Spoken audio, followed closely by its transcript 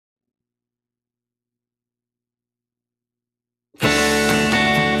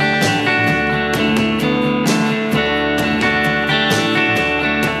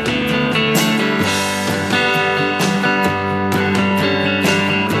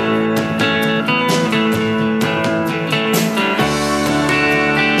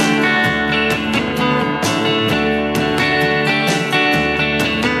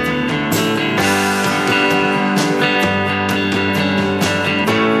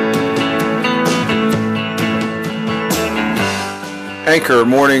Anchor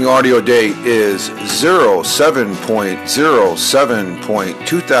morning audio date is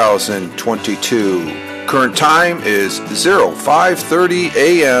 07.07.2022. Current time is 05:30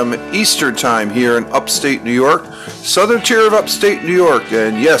 a.m. Eastern Time here in upstate New York, southern tier of upstate New York.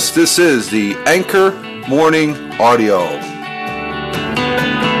 And yes, this is the Anchor morning audio.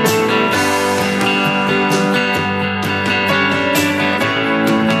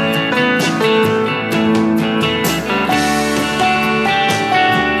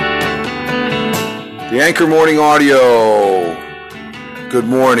 The Anchor Morning Audio. Good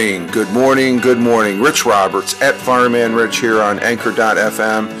morning, good morning, good morning. Rich Roberts at Fireman Rich here on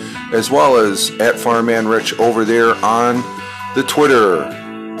Anchor.fm, as well as at Fireman Rich over there on the Twitter,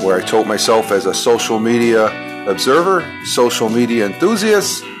 where I tote myself as a social media observer, social media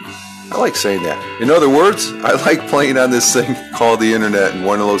enthusiast. I like saying that. In other words, I like playing on this thing called the internet, and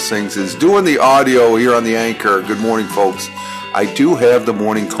one of those things is doing the audio here on the Anchor. Good morning, folks. I do have the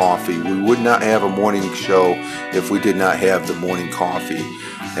morning coffee. We would not have a morning show if we did not have the morning coffee.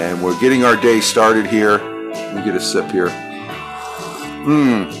 And we're getting our day started here. Let me get a sip here.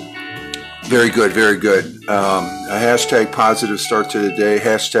 Very good, very good. A hashtag positive start to the day.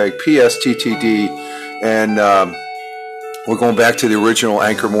 Hashtag PSTTD. And we're going back to the original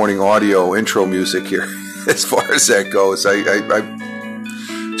Anchor Morning Audio intro music here as far as that goes. I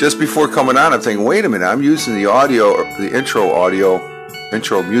just before coming on, I'm thinking, wait a minute, I'm using the audio, the intro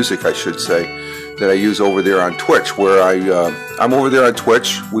music, I should say, that I use over there on Twitch, where I'm over there on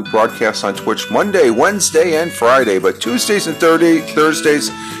Twitch. We broadcast on Twitch Monday, Wednesday, and Friday, but Tuesdays and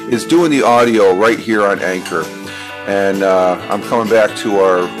Thursdays is doing the audio right here on Anchor. And I'm coming back to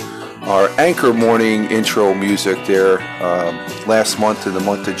our Anchor morning intro music there. Last month, in the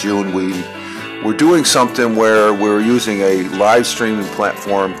month of June, we're doing something where we're using a live streaming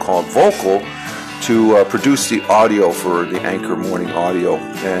platform called Vocal to produce the audio for the Anchor Morning Audio.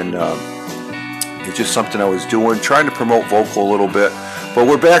 And it's just something I was doing, trying to promote Vocal a little bit. But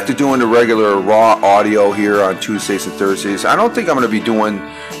we're back to doing the regular raw audio here on Tuesdays and Thursdays. I don't think I'm going to be doing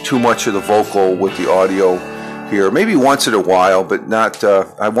too much of the Vocal with the audio here. Maybe once in a while, but not.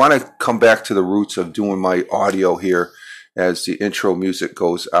 I want to come back to the roots of doing my audio here as the intro music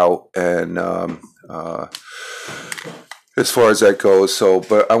goes out, and as far as that goes. So,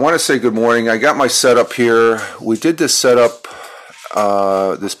 but I want to say good morning. I got my setup here. We did this setup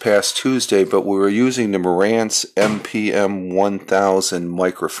this past Tuesday, but we were using the Marantz MPM 1000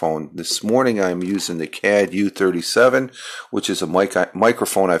 microphone. This morning I'm using the CAD U37, which is a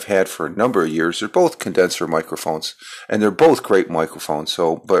microphone I've had for a number of years. They're both condenser microphones, and they're both great microphones.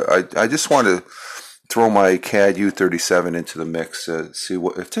 So, but I just want to throw my CAD U37 into the mix to see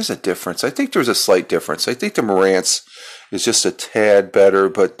if there's a difference. I think there's a slight difference. I think the Marantz is just a tad better,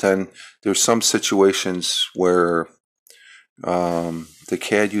 but then there's some situations where the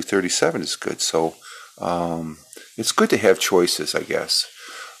CAD U37 is good. So it's good to have choices, I guess.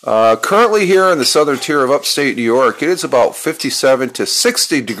 Currently here in the southern tier of upstate New York, it is about 57 to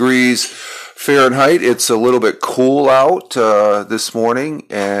 60 degrees Fahrenheit. It's a little bit cool out this morning,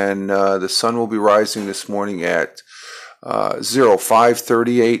 and the sun will be rising this morning at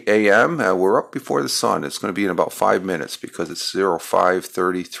 05:38 a.m. We're up before the sun. It's going to be in about 5 minutes because it's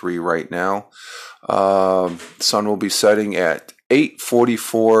 05:33 right now. Sun will be setting at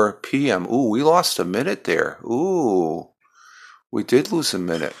 8:44 p.m. Ooh, we lost a minute there. Ooh, we did lose a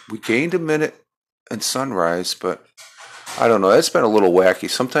minute. We gained a minute in sunrise, but I don't know. That's been a little wacky.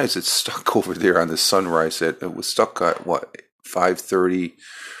 Sometimes it's stuck over there on the sunrise. It was stuck at, 5:30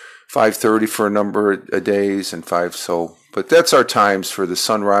 for a number of days, and but that's our times for the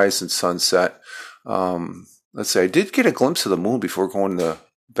sunrise and sunset. Let's see. I did get a glimpse of the moon before going to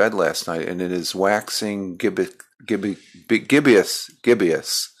bed last night, and it is waxing gibbous,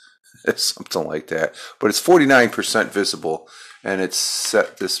 something like that. But it's 49% visible, and it's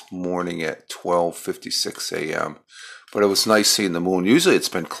set this morning at 12:56 a.m. But it was nice seeing the moon. Usually it's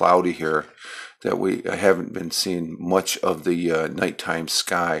been cloudy here, that I haven't been seeing much of the nighttime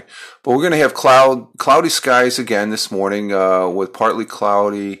sky. But we're going to have cloudy skies again this morning with partly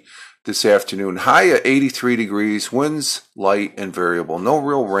cloudy this afternoon. High at 83 degrees, winds light and variable. No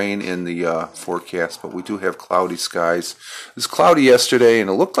real rain in the forecast, but we do have cloudy skies. It was cloudy yesterday, and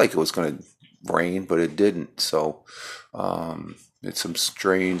it looked like it was going to rain, but it didn't. So it's some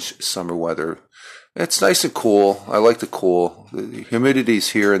strange summer weather. It's nice and cool. I like the cool. The humidity's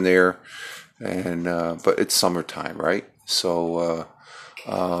here and there, and but it's summertime, right? So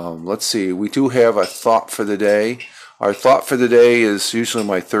let's see. We do have a thought for the day. Our thought for the day is usually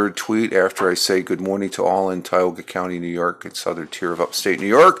my third tweet after I say good morning to all in Tioga County, New York, and southern tier of upstate New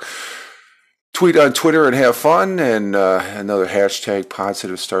York. tweet on Twitter and have fun. And another hashtag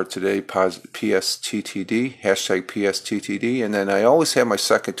positive start today, PSTTD, hashtag PSTTD. And then I always have my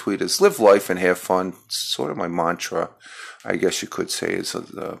second tweet is live life and have fun. Sort of my mantra, I guess you could say, is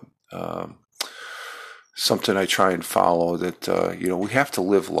something I try and follow, that, we have to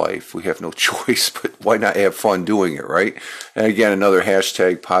live life. We have no choice, but why not have fun doing it, right? And again, another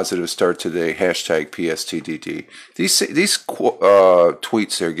hashtag positive start today, hashtag PSTDD. These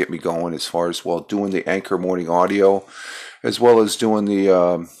tweets there get me going as far as, doing the Anchor Morning Audio, as well as doing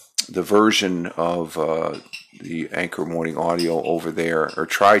the version of the Anchor Morning Audio over there, or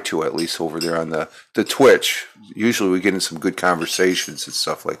try to at least over there on the Twitch. Usually we get in some good conversations and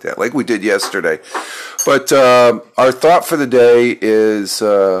stuff like that, like we did yesterday. But our thought for the day is,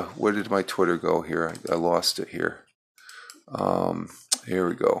 where did my Twitter go here? I lost it here. Here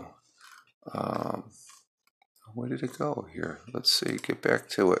we go. Where did it go here? Let's see, get back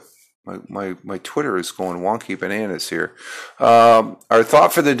to it. My Twitter is going wonky bananas here. Our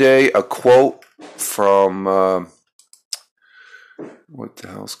thought for the day, a quote from, what the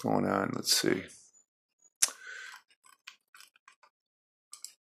hell's going on? Let's see.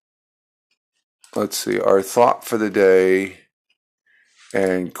 Our thought for the day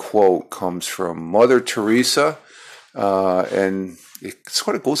and quote comes from Mother Teresa, and it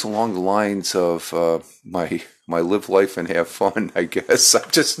sort of goes along the lines of my live life and have fun, I guess. I'm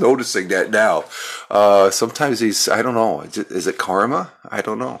just noticing that now. Sometimes I don't know. Is it karma? I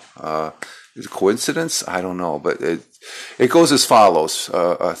don't know. Is it coincidence? I don't know. But it goes as follows.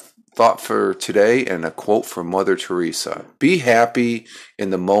 A thought for today and a quote from Mother Teresa. Be happy in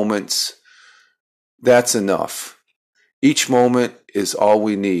the moments. That's enough. Each moment is all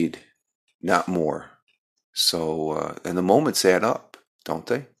we need, not more. So, and the moments add up, don't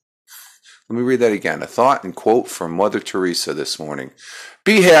they? Let me read that again. A thought and quote from Mother Teresa this morning.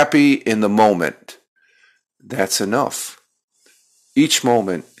 Be happy in the moment. That's enough. Each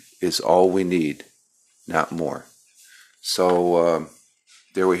moment is all we need, not more. So,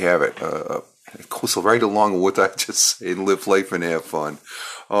 there we have it. It goes right along with what I just said, live life and have fun.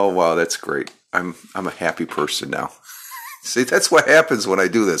 Oh, wow, that's great. I'm a happy person now. See, that's what happens when I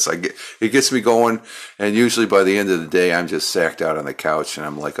do this. It gets me going, and usually by the end of the day, I'm just sacked out on the couch, and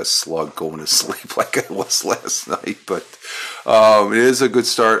I'm like a slug going to sleep like I was last night. But it is a good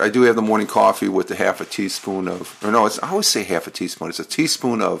start. I do have the morning coffee with a half a teaspoon of, I always say half a teaspoon. It's a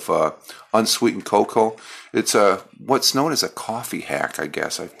teaspoon of unsweetened cocoa. It's what's known as a coffee hack, I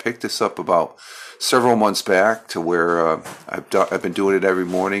guess. I picked this up about several months back to where I've been doing it every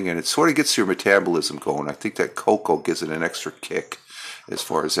morning, and it sort of gets your metabolism going. I think that cocoa gives it an extra kick as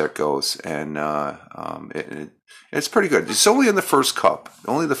far as that goes, and it's pretty good. It's only in the first cup,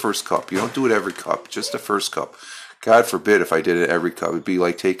 only the first cup. You don't do it every cup, just the first cup. God forbid if I did it every cup. It'd be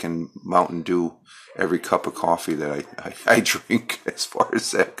like taking Mountain Dew every cup of coffee that I drink as far as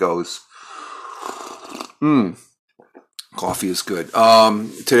that goes. Coffee is good.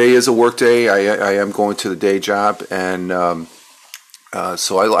 Today is a work day. I am going to the day job, and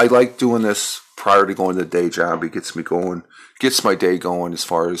so I like doing this prior to going to the day job. It gets me going, gets my day going as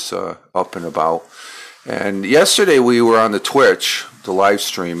far as up and about. And yesterday we were on the Twitch, the live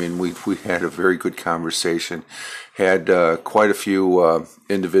stream, and we had a very good conversation. Had quite a few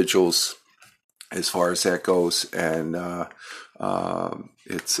individuals as far as that goes, and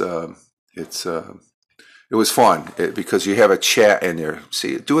it was fun because you have a chat in there.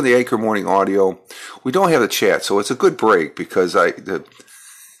 See, doing the Anchor Morning Audio, we don't have the chat, so it's a good break because the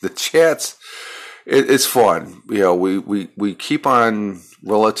chats, it's fun. We keep on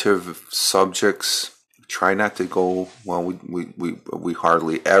relative subjects. Try not to go. Well, we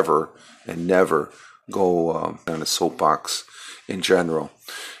hardly ever and never go on a soapbox in general,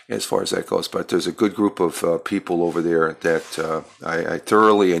 as far as that goes. But there's a good group of people over there that I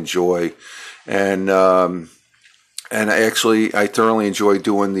thoroughly enjoy. And I thoroughly enjoy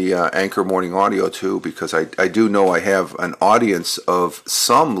doing the Anchor Morning Audio too, because I do know I have an audience of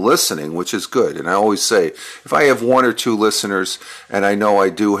some listening, which is good. And I always say, if I have one or two listeners, and I know I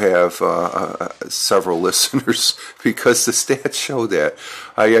do have several listeners, because the stats show that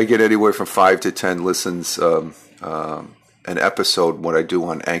I get anywhere from 5 to 10 listens an episode when I do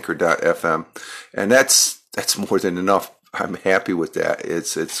on Anchor.fm, and that's more than enough. I'm happy with that.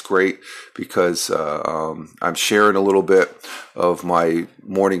 It's great because I'm sharing a little bit of my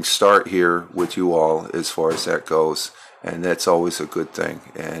morning start here with you all as far as that goes, and that's always a good thing.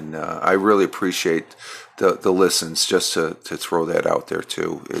 And I really appreciate the listens, just to throw that out there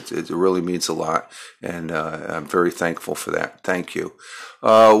too. It really means a lot, and I'm very thankful for that. Thank you.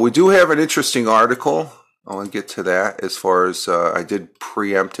 We do have an interesting article I want to get to that as far as I did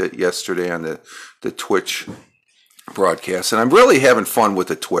preempt it yesterday on the Twitch broadcast, and I'm really having fun with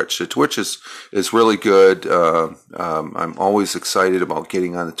the Twitch. The Twitch is really good. I'm always excited about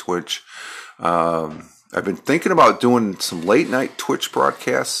getting on the Twitch. I've been thinking about doing some late night Twitch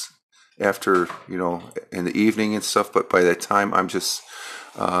broadcasts after, in the evening and stuff, but by that time I'm just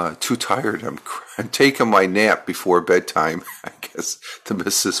too tired. I'm taking my nap before bedtime, I guess the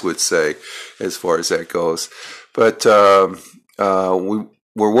missus would say, as far as that goes. But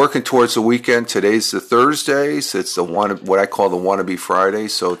we're working towards the weekend. Today's the Thursdays. It's what I call the wannabe Friday.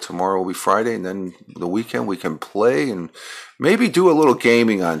 So tomorrow will be Friday, and then the weekend we can play and maybe do a little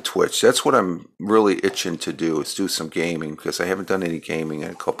gaming on Twitch. That's what I'm really itching to do, is do some gaming, because I haven't done any gaming in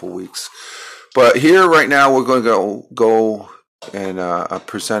a couple weeks. But here right now we're going to go and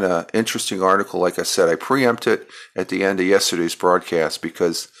present an interesting article. Like I said, I preempted at the end of yesterday's broadcast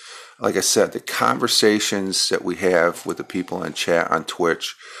because, like I said, the conversations that we have with the people in chat on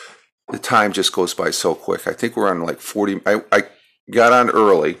Twitch, the time just goes by so quick. I think we're on like 40. I got on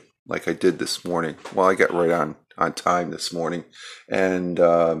early, like I did this morning. Well, I got right on time this morning. And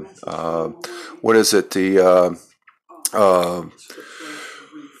what is it? The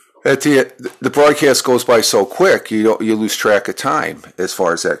broadcast goes by so quick, you lose track of time as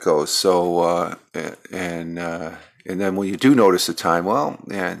far as that goes. So and then when you do notice the time, well,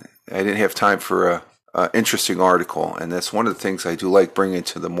 man, I didn't have time for a interesting article, and that's one of the things I do like bringing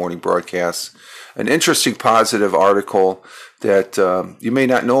to the morning broadcasts. An interesting, positive article that you may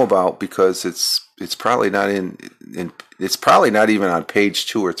not know about, because it's probably not it's probably not even on page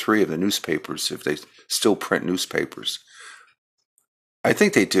 2 or 3 of the newspapers, if they still print newspapers. I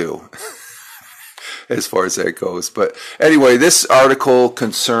think they do, as far as that goes. But anyway, this article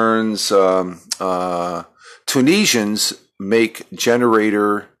concerns Tunisians make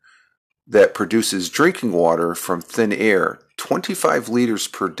generator that produces drinking water from thin air, 25 liters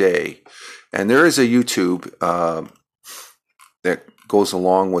per day. And there is a YouTube that goes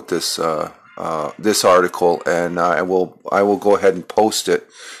along with this this article, and I will go ahead and post it,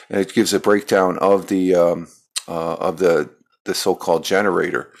 and it gives a breakdown of the so-called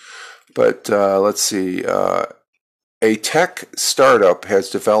generator. But let's see. A tech startup has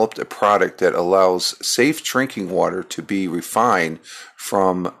developed a product that allows safe drinking water to be refined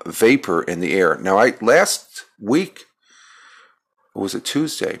from vapor in the air. Now, last week, or was it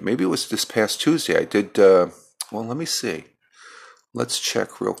Tuesday? Maybe it was this past Tuesday. I did, well, let me see. Let's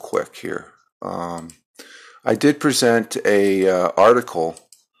check real quick here. I did present a article,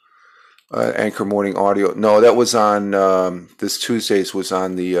 Anchor Morning Audio. No, that was on, this Tuesday's was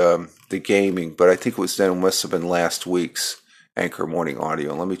on the gaming, but I think it must have been last week's Anchor Morning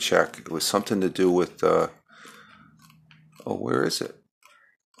Audio. Let me check. It was something to do with, where is it?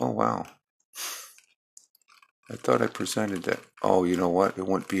 Oh, wow. I thought I presented that. Oh, you know what? It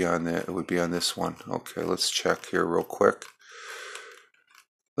wouldn't be on that. It would be on this one. Okay, let's check here real quick.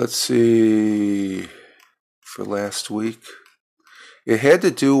 Let's see. For last week, it had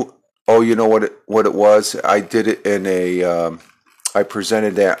to do. Oh, you know what it was? I did it in I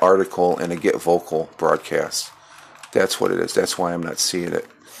presented that article in a Get Vocal broadcast. That's what it is. That's why I'm not seeing it.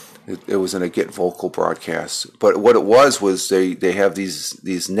 It was in a Get Vocal broadcast. But what it was they have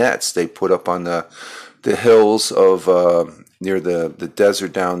these nets they put up on the hills of near the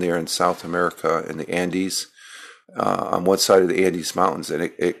desert down there in South America in the Andes, on one side of the Andes Mountains, and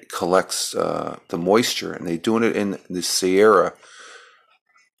it collects the moisture, and they're doing it in the Sierra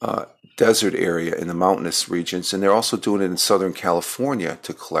desert area in the mountainous regions, and they're also doing it in Southern California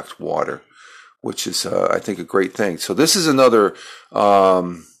to collect water, which is I think a great thing. So this is another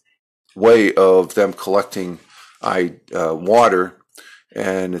way of them collecting water,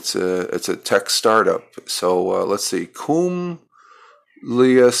 and it's a tech startup. So let's see, Cumulus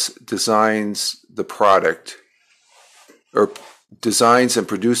designs the product, or designs and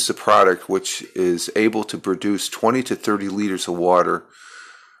produces a product which is able to produce 20 to 30 liters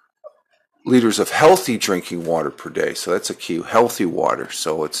of healthy drinking water per day. So that's a key, healthy water.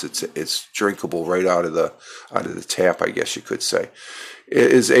 So it's drinkable right out of the tap, I guess you could say.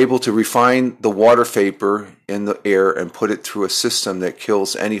 It is able to refine the water vapor in the air and put it through a system that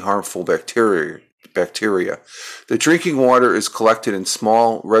kills any harmful bacteria. The drinking water is collected in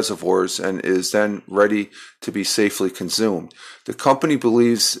small reservoirs and is then ready to be safely consumed. The company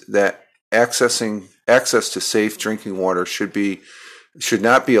believes that access to safe drinking water should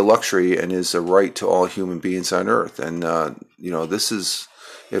not be a luxury and is a right to all human beings on earth. And this is,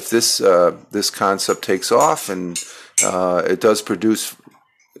 if this concept takes off, and it does produce,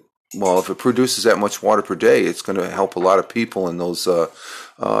 well, if it produces that much water per day, it's going to help a lot of people in those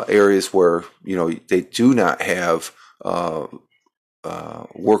areas where they do not have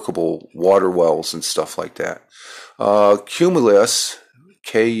workable water wells and stuff like that. Cumulus,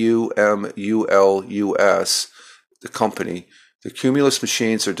 Kumulus, the company. The Cumulus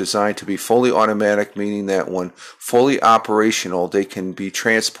machines are designed to be fully automatic, meaning that when fully operational, they can be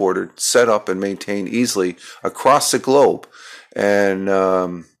transported, set up, and maintained easily across the globe. And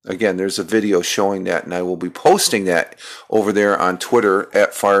again, there's a video showing that, and I will be posting that over there on Twitter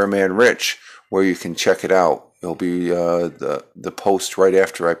at Fireman Rich, where you can check it out. It'll be the post right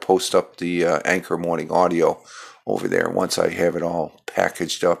after I post up the Anchor Morning Audio over there, once I have it all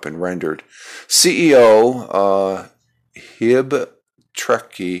packaged up and rendered. CEO Hib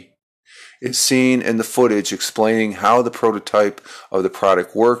Trekkie is seen in the footage explaining how the prototype of the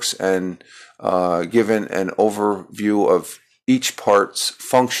product works and given an overview of each part's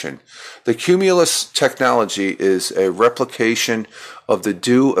function. The Cumulus technology is a replication of the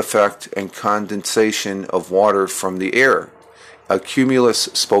dew effect and condensation of water from the air, a Cumulus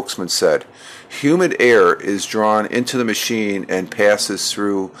spokesman said. Humid air is drawn into the machine and passes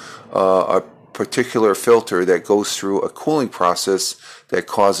through a particular filter that goes through a cooling process that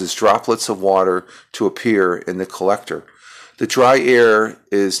causes droplets of water to appear in the collector. The dry air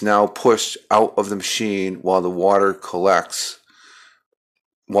is now pushed out of the machine while the water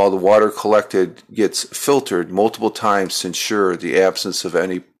collected gets filtered multiple times to ensure the absence of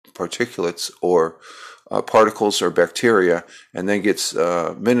any particulates or particles or bacteria, and then gets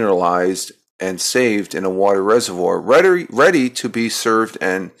mineralized and saved in a water reservoir, ready to be served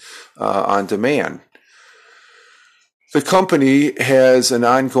and on demand. The company has an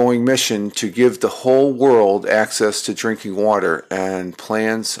ongoing mission to give the whole world access to drinking water and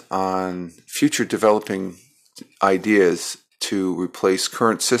plans on future developing ideas to replace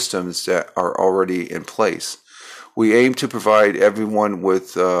current systems that are already in place. We aim to provide everyone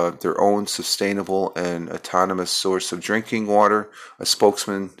with their own sustainable and autonomous source of drinking water, a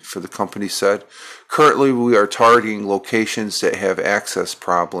spokesman for the company said. Currently, we are targeting locations that have access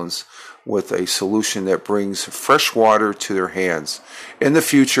problems with a solution that brings fresh water to their hands. In the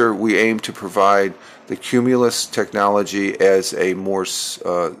future, we aim to provide the Cumulus technology as a more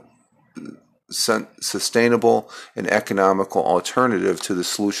sustainable and economical alternative to the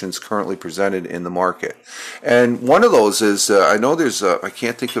solutions currently presented in the market. And one of those is, I know there's, I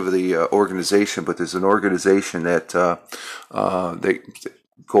can't think of the organization, but there's an organization that they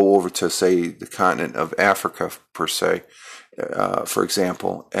go over to, say, the continent of Africa, per se, for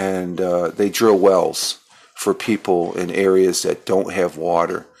example, and they drill wells for people in areas that don't have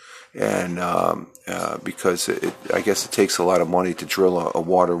water. And because I guess it takes a lot of money to drill a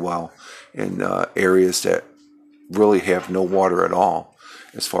water well in areas that really have no water at all,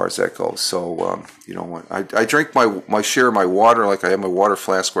 as far as that goes. So, I drink my share of my water, like I have my water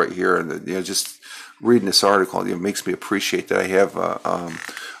flask right here, and just reading this article, it makes me appreciate that I have a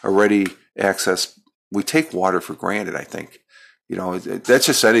ready access. We take water for granted, I think. That's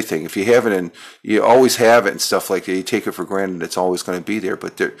just anything. If you have it and you always have it and stuff like that, you take it for granted, it's always going to be there.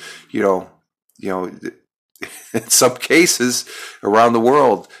 But there, in some cases around the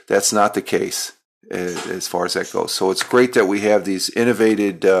world, that's not the case as far as that goes. So it's great that we have these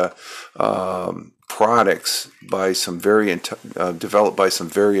innovated products by some developed by some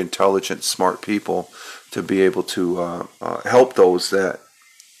very intelligent, smart people to be able to help those that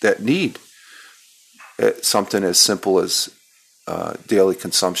need something as simple as daily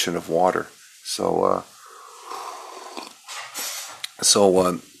consumption of water. So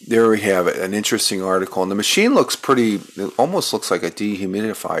there we have it, an interesting article. And the machine looks it almost looks like a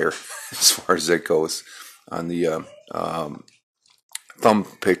dehumidifier as far as that goes on the thumb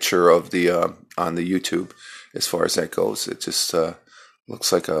picture of the on the YouTube. As far as that goes, it just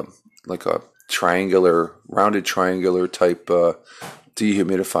looks like a rounded triangular type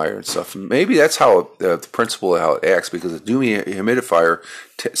dehumidifier and stuff. Maybe that's how the principle of how it acts, because the dehumidifier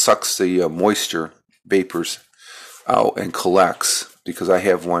sucks the moisture vapors out and collects. Because I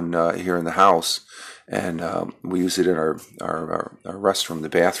have one here in the house, and we use it in our restroom, the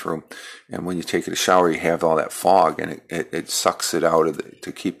bathroom. And when you take a shower, you have all that fog, and it sucks it out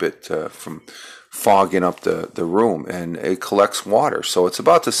to keep it from fogging up the room, and it collects water. So it's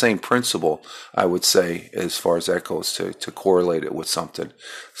about the same principle, I would say, as far as that goes, to correlate it with something.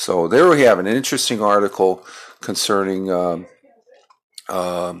 So there we have an interesting article concerning an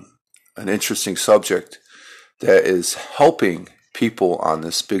interesting subject that is helping people on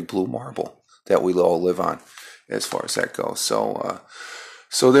this big blue marble that we all live on, as far as that goes. So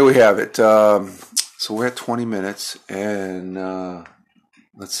there we have it. So we're at 20 minutes, and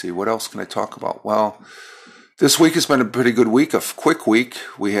let's see, what else can I talk about? Well, This week has been a pretty good week, a quick week.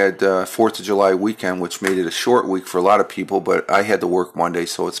 We had 4th of July weekend, which made it a short week for a lot of people, but I had to work Monday,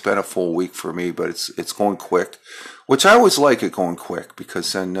 so it's been a full week for me, but it's going quick, which I always like it going quick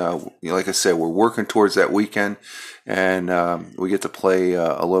because then, like I said, we're working towards that weekend, and we get to play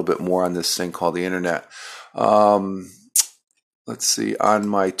a little bit more on this thing called the internet. Let's see, on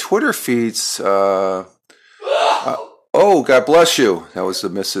my Twitter feeds, oh, God bless you. That was the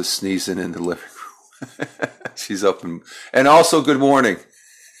missus sneezing in the living room. She's up and also good morning.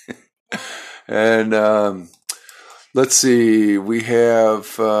 And let's see, we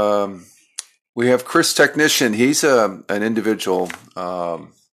have Chris Technician. He's an individual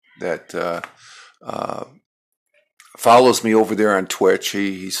that follows me over there on Twitch.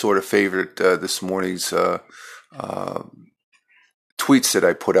 He sort of favored this morning's tweets that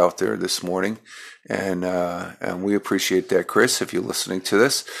I put out there this morning, and we appreciate that, Chris, if you're listening to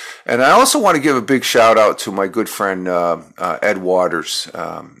this. And I also want to give a big shout out to my good friend Ed Waters.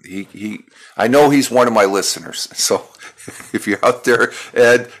 I know he's one of my listeners, so if you're out there,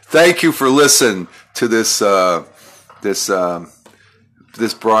 Ed, thank you for listening to this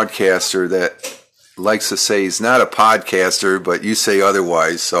broadcaster that likes to say he's not a podcaster, but you say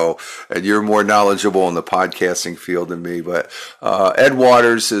otherwise. So, and you're more knowledgeable in the podcasting field than me. But Ed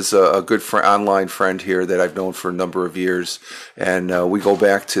Waters is a good online friend here that I've known for a number of years, and we go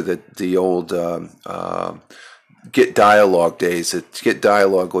back to the old Get Dialogue days. Get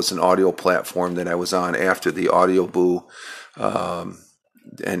Dialogue was an audio platform that I was on after the Audio Boo.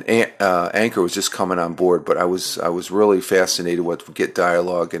 And Anchor was just coming on board, but I was really fascinated with Get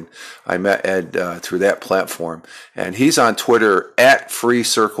Dialogue, and I met Ed through that platform. And he's on Twitter at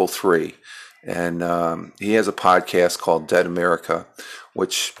FreeCircle3, and he has a podcast called Dead America,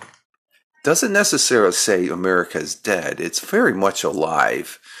 which doesn't necessarily say America is dead. It's very much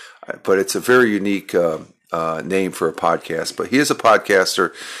alive, but it's a very unique name for a podcast. But he is a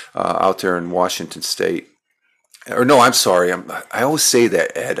podcaster out there in Washington State. Or no, I'm sorry. I always say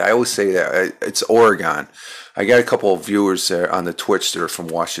that, Ed. I always say that. It's Oregon. I got a couple of viewers there on the Twitch that are from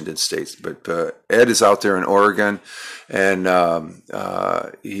Washington State, but Ed is out there in Oregon, and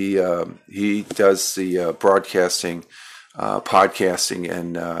he does the broadcasting, podcasting,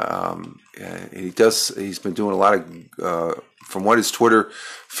 and he's been doing a lot of from what his Twitter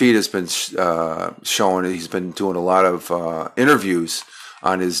feed has been showing. He's been doing a lot of interviews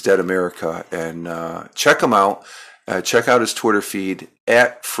on his Dead America, and check him out. Check out his Twitter feed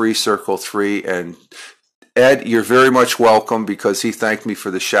at FreeCircle3. And Ed, you're very much welcome, because he thanked me for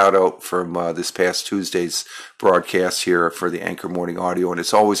the shout out from this past Tuesday's broadcast here for the Anchor Morning Audio. And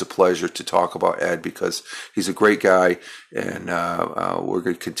it's always a pleasure to talk about Ed, because he's a great guy, and we're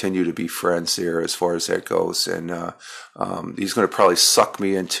going to continue to be friends there as far as that goes. And he's going to probably suck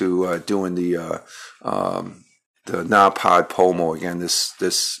me into doing the NaPod Pomo again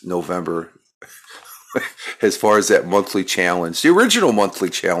this November, as far as that monthly challenge, the original monthly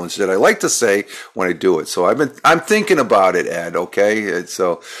challenge that I like to say when I do it. So I'm thinking about it, Ed. Okay, and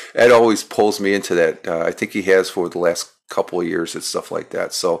so Ed always pulls me into that. I think he has for the last couple of years and stuff like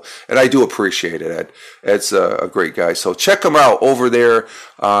that. So, and I do appreciate it, Ed. Ed's a great guy. So check him out over there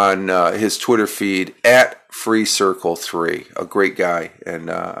on his Twitter feed at FreeCircle3. A great guy, and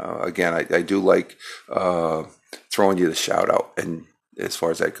again, I do like throwing you the shout out, and as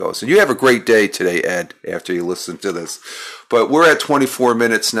far as that goes. And you have a great day today, Ed, after you listen to this. But we're at 24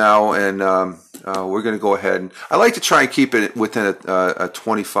 minutes now, and we're going to go ahead. And I like to try and keep it within a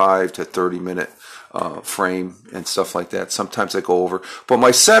 25 to 30 minute frame and stuff like that. Sometimes I go over, but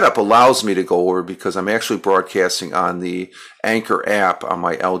my setup allows me to go over, because I'm actually broadcasting on the Anchor app on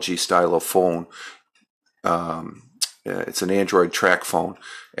my LG Stylo phone. It's an Android track phone,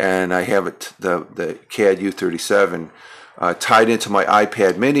 and I have it the CAD U37 tied into my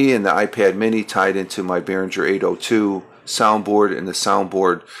iPad Mini, and the iPad Mini tied into my Behringer 802 soundboard, and the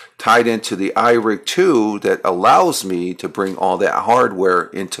soundboard tied into the iRig 2 that allows me to bring all that hardware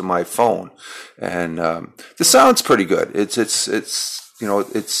into my phone. And the sound's pretty good. It's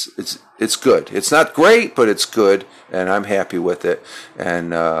good. It's not great, but it's good, and I'm happy with it.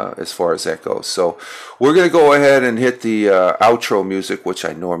 And as far as that goes, so we're going to go ahead and hit the outro music, which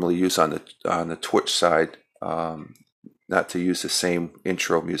I normally use on the Twitch side. Not to use the same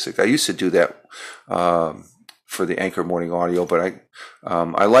intro music. I used to do that for the Anchor Morning Audio, but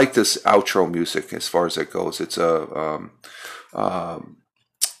I like this outro music as far as it goes. It's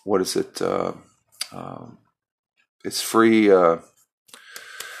what is it? It's free. What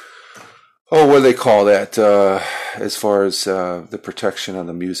do they call that? As far as the protection on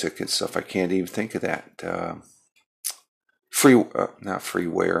the music and stuff, I can't even think of that. Not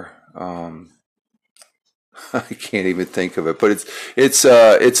freeware. I can't even think of it, but it's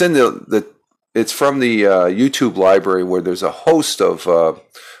in it's from the YouTube library where there's a host of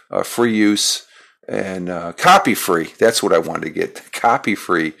free use and copy free. That's what I wanted to get, copy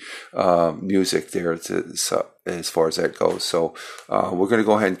free music there as far as that goes. So we're going to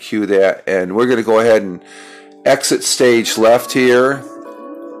go ahead and cue that, and we're going to go ahead and exit stage left here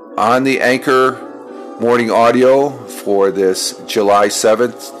on the Anchor Morning Audio for this July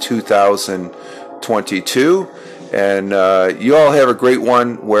 7th, 2022. And you all have a great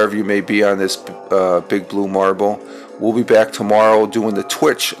one wherever you may be on this big blue marble. We'll be back tomorrow doing the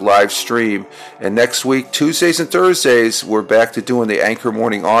Twitch live stream. And next week, Tuesdays and Thursdays, we're back to doing the Anchor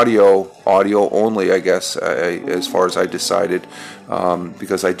Morning audio only, I guess, as far as I decided,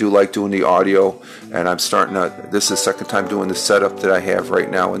 because I do like doing the audio. And I'm this is the second time doing the setup that I have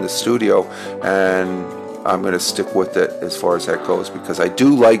right now in the studio. And I'm going to stick with it as far as that goes, because I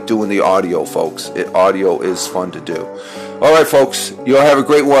do like doing the audio, folks. Audio is fun to do. All right, folks, you all have a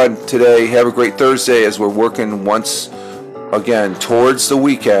great one today. Have a great Thursday as we're working once again towards the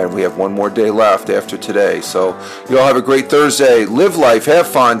weekend. We have one more day left after today. So you all have a great Thursday. Live life. Have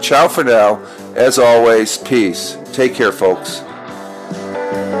fun. Ciao for now. As always, peace. Take care, folks.